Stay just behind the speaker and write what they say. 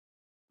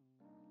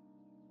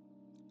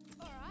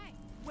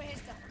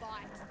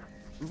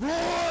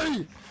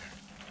Roy!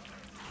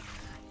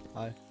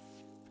 Hi.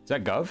 Is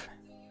that Gov?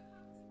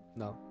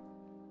 No.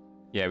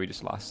 Yeah, we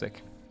just lost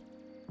sick.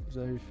 Is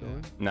that how you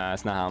feeling? Nah,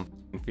 that's not how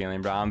I'm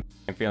feeling, bro. I'm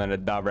feeling a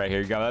dub right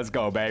here. Go, let's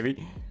go,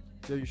 baby.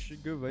 Yo, you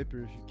should go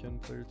Viper if you can,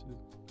 player 2.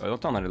 Oh,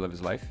 don't tell him how to live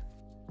his life.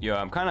 Yo,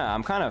 I'm kind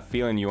of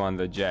feeling you on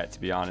the jet, to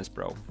be honest,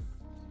 bro.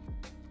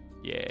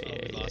 Yeah.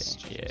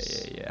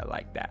 I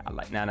like that.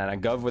 Nah.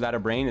 Gov without a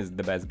brain is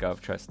the best Gov.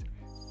 Trust.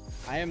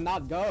 I am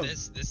not Gov.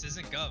 This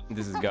isn't Gov.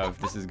 This is Gov.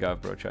 This is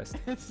Gov, bro. Trust.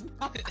 It's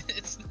not.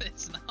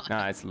 it's not.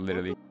 Nah, it's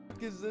literally.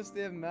 What is this?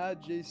 They have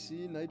Mad,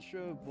 JC,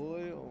 Nitro,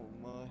 boy. Oh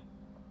my.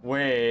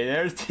 Wait,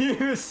 their team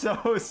is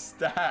so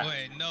stacked.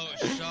 Wait, no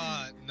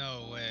shot.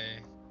 No way.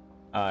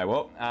 Alright,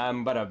 well,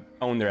 I'm about to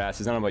own their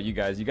asses. I don't know about you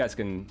guys. You guys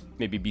can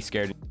maybe be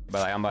scared,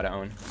 but like, I'm about to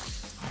own.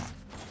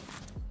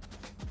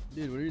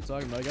 Dude, what are you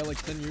talking about? I got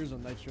like 10 years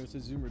on Nitro. It's a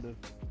Zoomer div.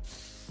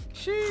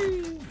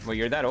 Sheesh. Well,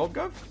 you're that old,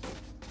 Gov?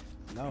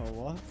 No,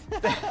 what?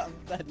 I'm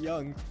that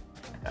young.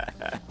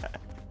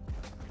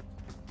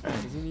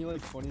 Isn't he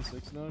like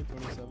 26 now?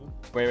 27?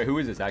 Wait, who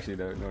is this actually,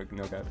 though? No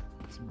cap.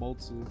 It's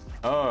Boltsu.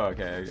 Oh,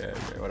 okay.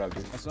 What up,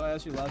 dude? I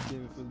asked you last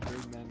game if it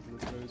was Birdman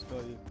because that's what I always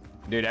call you.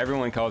 Dude,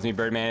 everyone calls me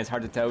Birdman. It's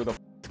hard to tell who the f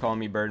is calling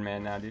me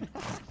Birdman now, dude.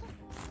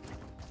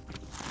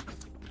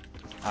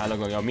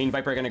 Look, yo, me and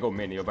Viper are gonna go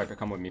mid. Yo, Viper,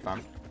 come with me,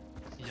 fam.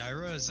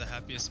 Yaira is the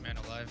happiest man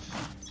alive.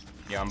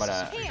 Yeah, I'm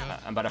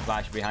about to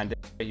flash behind it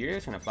here.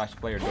 It's gonna flash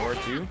player door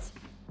too.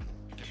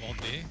 It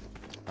won't be.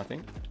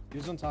 Nothing. He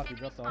was on top. He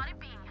dropped off.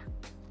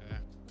 Yeah.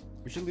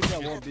 We should leave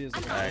that wall B as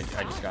the I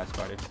just got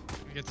spotted.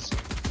 Let me get this.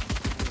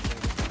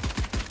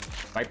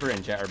 Viper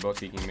and Jet are both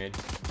peeking mid.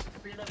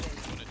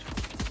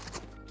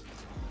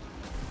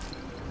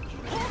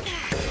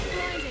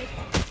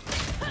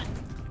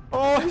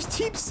 Oh, his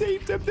team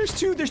saved him. There's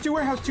two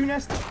warehouse, two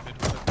nest.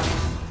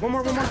 One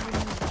more. One,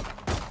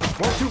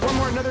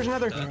 more. Another's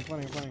another. I'm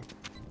playing.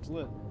 It's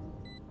lit.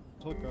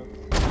 It's hooked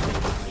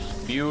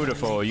up.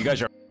 Beautiful. You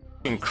guys are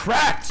f***ing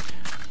cracked.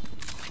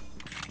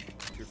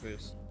 Your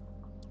face.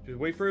 Just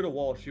wait for her to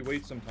wall. She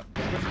waits some time.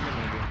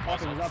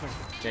 Hopping.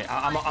 Okay,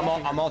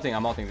 I'm ulting.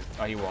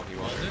 Oh, he walled.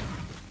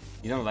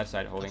 He's on the left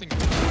side holding.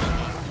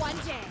 One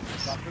day.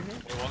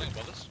 We're walling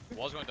above this.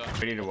 Wall's going down.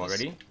 Ready to wall.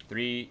 Ready?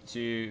 3,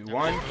 2,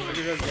 1. You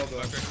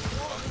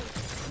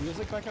guys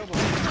like back elbow.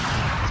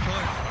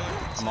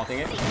 I'm ulting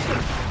it.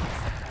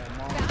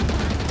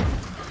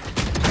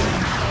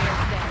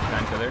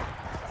 9 killer.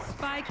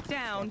 Spike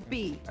down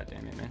B. God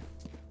damn it, man.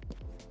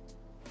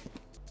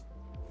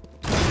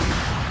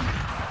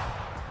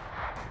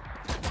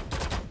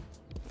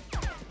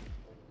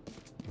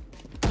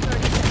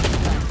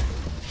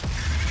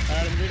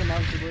 I'm doing a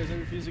monster, boys. I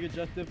refuse to get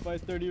jet dipped by a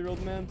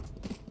 30-year-old man.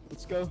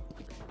 Let's go.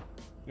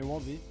 It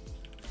won't be.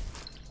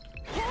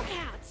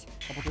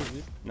 Couple towards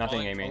B.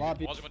 Nothing, A main. Wall's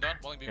going down.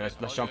 Walling B. Yeah,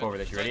 let's jump over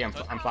this. You ready?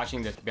 I'm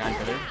flashing this behind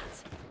pillar.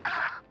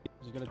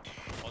 He's gonna.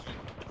 Wall's going.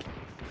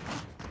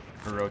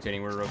 We're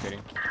rotating. One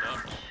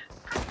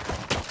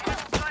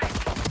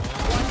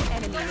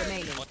enemy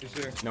remaining. He's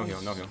here. No heal.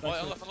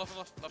 Oh,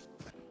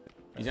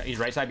 left. He's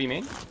right side B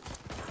main.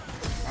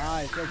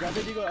 Alright, so grab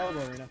the Deagle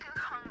elbow right now.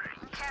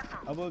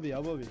 Elbow B.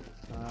 Nice.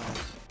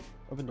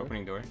 Open door.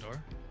 Opening door.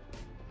 Door.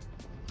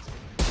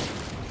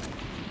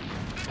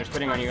 They're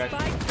spitting on you guys.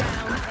 Spike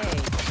down A.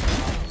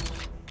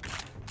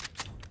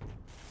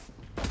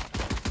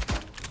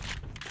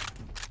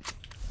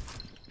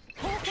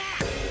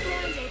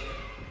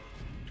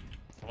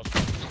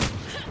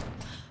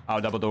 Oh,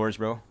 double doors,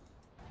 bro.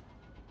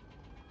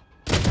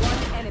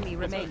 One enemy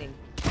remaining.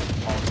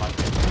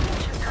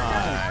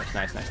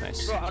 Nice.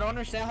 Bro, I don't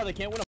understand how they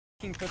can't win a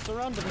fucking pistol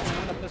round, but they can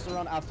win a pistol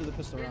round after the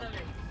pistol round.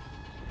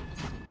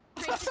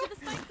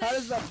 How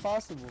is that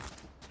possible?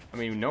 I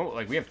mean, no,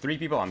 like we have 3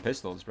 people on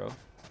pistols, bro.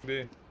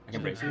 B. I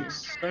can break through.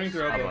 Turning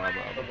through elbow.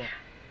 Elbow.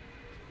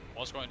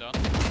 Wall's going down.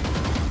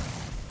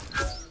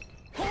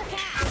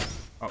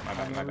 Oh, my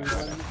bad.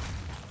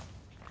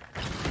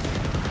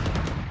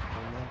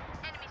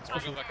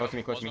 Wall's going back Close up. to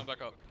me. Wall's going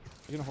back up.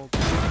 He's gonna hold.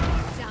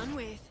 Down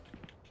with.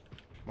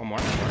 One more.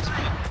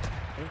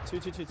 Okay,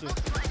 2.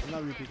 I'm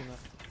not repeating that.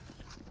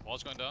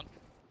 Wall's going down.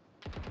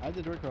 I had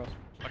the door cross.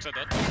 Backside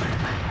dead.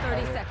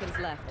 30 seconds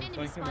left.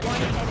 Enemy spotted.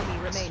 One enemy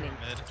remaining.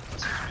 Mid.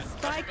 This is mid.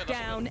 Spike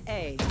down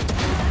A.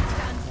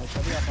 Nice,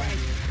 I'll be up behind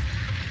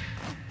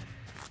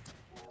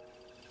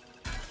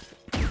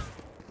you.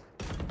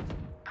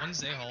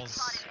 One's A-halls.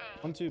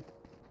 1 tube.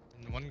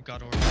 And one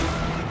got over.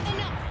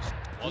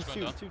 Wall's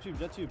going down. Tube,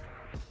 jet tube.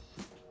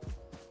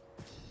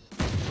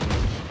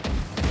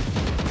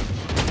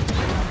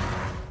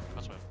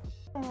 That's right.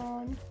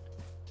 One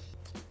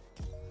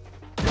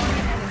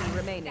enemy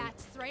remaining.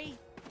 That's 3.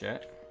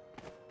 Jet.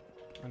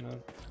 I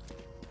know.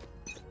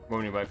 What do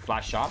you mean by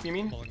flash shop? You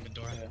mean? Pulling mid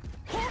door.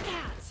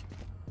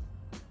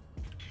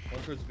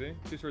 One towards B.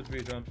 2 towards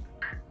B, John.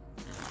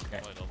 Okay.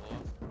 Probably double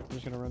left. I'm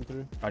just gonna run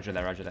through. Roger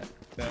that.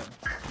 Yeah.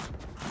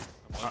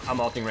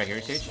 I'm ulting right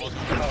here, Sage.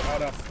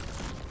 Out.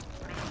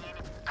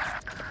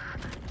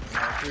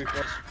 3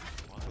 close.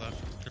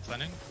 Left. You're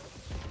planning?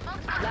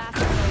 Last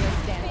player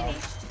standing.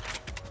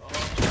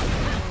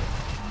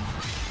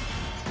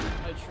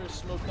 sure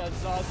smoke that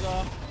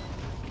Zaza.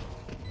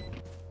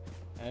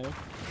 Hey,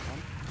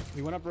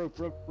 he went up rope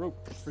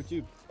for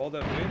tube. All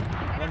that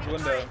mid. One's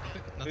window.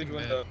 Nothing Mid bad.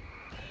 window.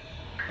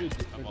 Dude,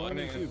 they're going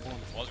running in in. tube.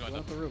 Wall's going Go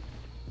up down. the rope.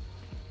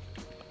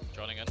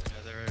 Joining in. Yeah,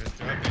 they're up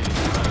B.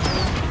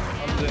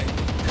 I'm saying.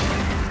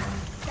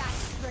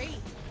 That's three.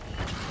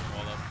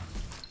 Wall up.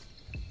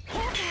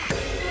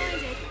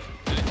 Blinded.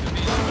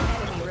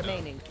 Enemy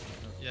remaining.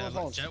 Yeah, Both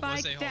halls. Jet was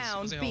Spike A down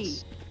halls. Was A B.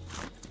 halls.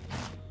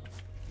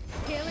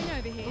 Healing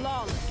over here.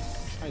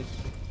 Flawless. Nice.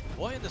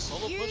 Why in the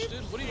solo push,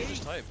 dude? What did you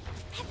just type?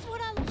 That's what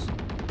I.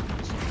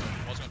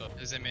 Wall's going down.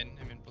 Is him in,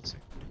 let's see.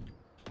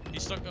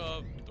 He's stuck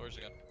doors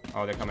again.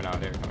 Oh, they're coming out.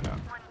 They're coming out.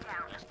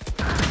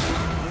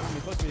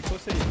 Close to me,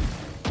 close to you.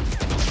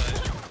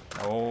 Outside.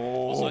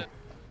 Oh. Outside.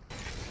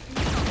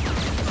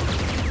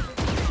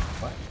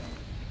 What?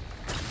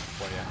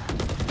 Well, yeah.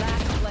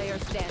 Last player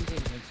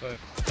standing. Inside.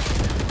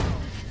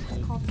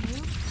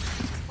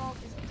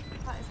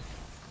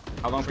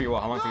 How long for your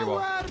wall? How long for your wall?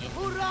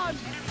 4 seconds.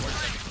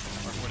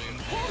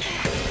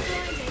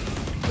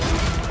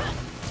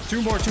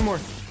 Two more.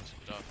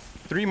 Good job.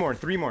 Three more.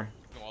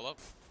 Go wall up.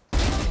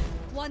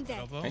 One dead.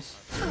 Elbow. Nice.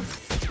 To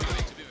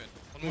be in.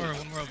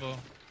 One more elbow.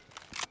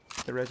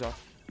 The res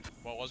off.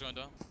 Wall's going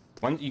down.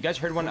 One. You guys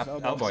heard one up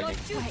elbow, I Your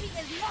think. duty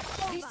is not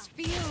over. This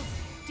feels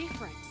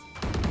different.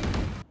 The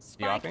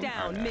Spike offing?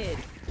 down Alright. mid.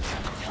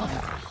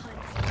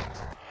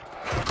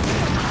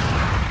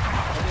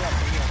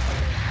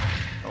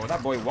 Oh,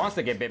 that boy wants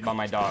to get bit by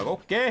my dog.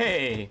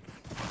 Okay.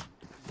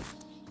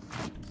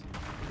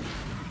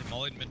 They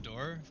mollied mid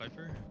door.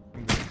 Viper.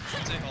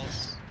 One's A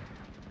halls.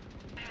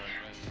 Joining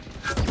right.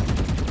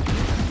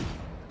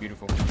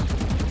 Beautiful.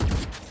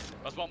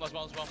 Last bomb.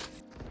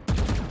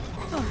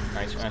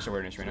 Nice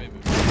awareness, Rena.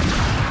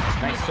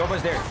 Nice.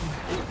 Soba's there.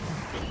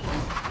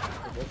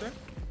 Both there?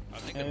 I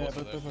think Yeah, they're both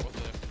both there. there. Both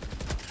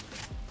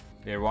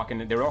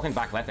there. They're walking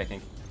back left, I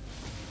think.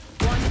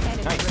 One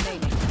enemy Nice.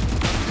 remaining.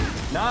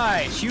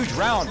 Nice. Huge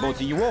round,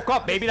 Bolty. You woke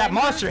up, baby. That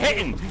monster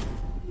hitting.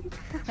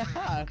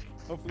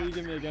 Hopefully you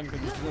give me a gun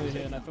because it's really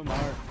hitting. I feel my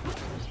heart.